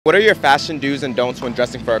What are your fashion do's and don'ts when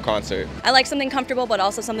dressing for a concert? I like something comfortable, but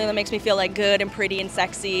also something that makes me feel like good and pretty and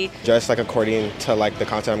sexy. Dress like according to like the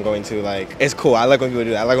concert I'm going to. Like it's cool. I like when people do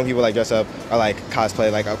that. I like when people like dress up or like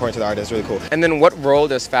cosplay like according to the artist. It's really cool. And then what role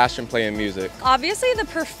does fashion play in music? Obviously, the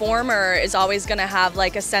performer is always going to have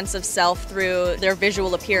like a sense of self through their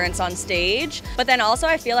visual appearance on stage. But then also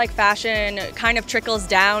I feel like fashion kind of trickles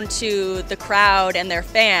down to the crowd and their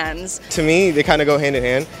fans. To me, they kind of go hand in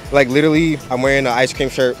hand. Like literally, I'm wearing an ice cream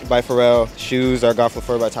shirt by Pharrell. Shoes are Golf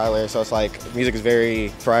Lafleur by Tyler. So it's like music is very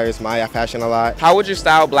inspires my fashion a lot. How would you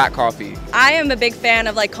style black coffee? I am a big fan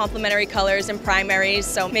of like complementary colors and primaries,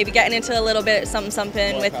 so maybe getting into a little bit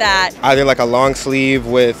something with that. Either like a long sleeve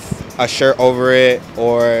with a shirt over it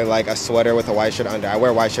or like a sweater with a white shirt under. I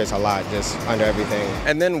wear white shirts a lot, just under everything.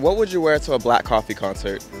 And then what would you wear to a black coffee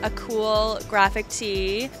concert? A cool graphic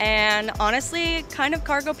tee and honestly kind of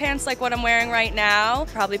cargo pants like what I'm wearing right now.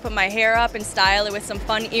 Probably put my hair up and style it with some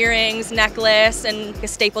fun earrings, necklace, and a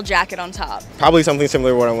staple jacket on top. Probably something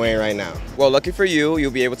similar to what I'm wearing right now. Well, lucky for you,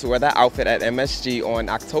 you'll be able to wear that outfit at MSG on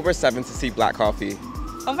October 7th to see Black Coffee.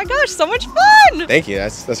 Oh my gosh, so much fun! Thank you,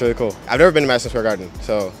 that's really cool. I've never been to Madison Square Garden,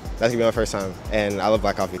 so that's gonna be my first time, and I love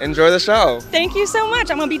Black Coffee. Enjoy the show. Thank you so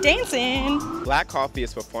much, I'm gonna be dancing. Black Coffee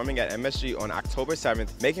is performing at MSG on October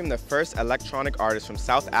 7th, making him the first electronic artist from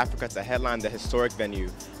South Africa to headline the historic venue.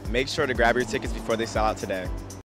 Make sure to grab your tickets before they sell out today.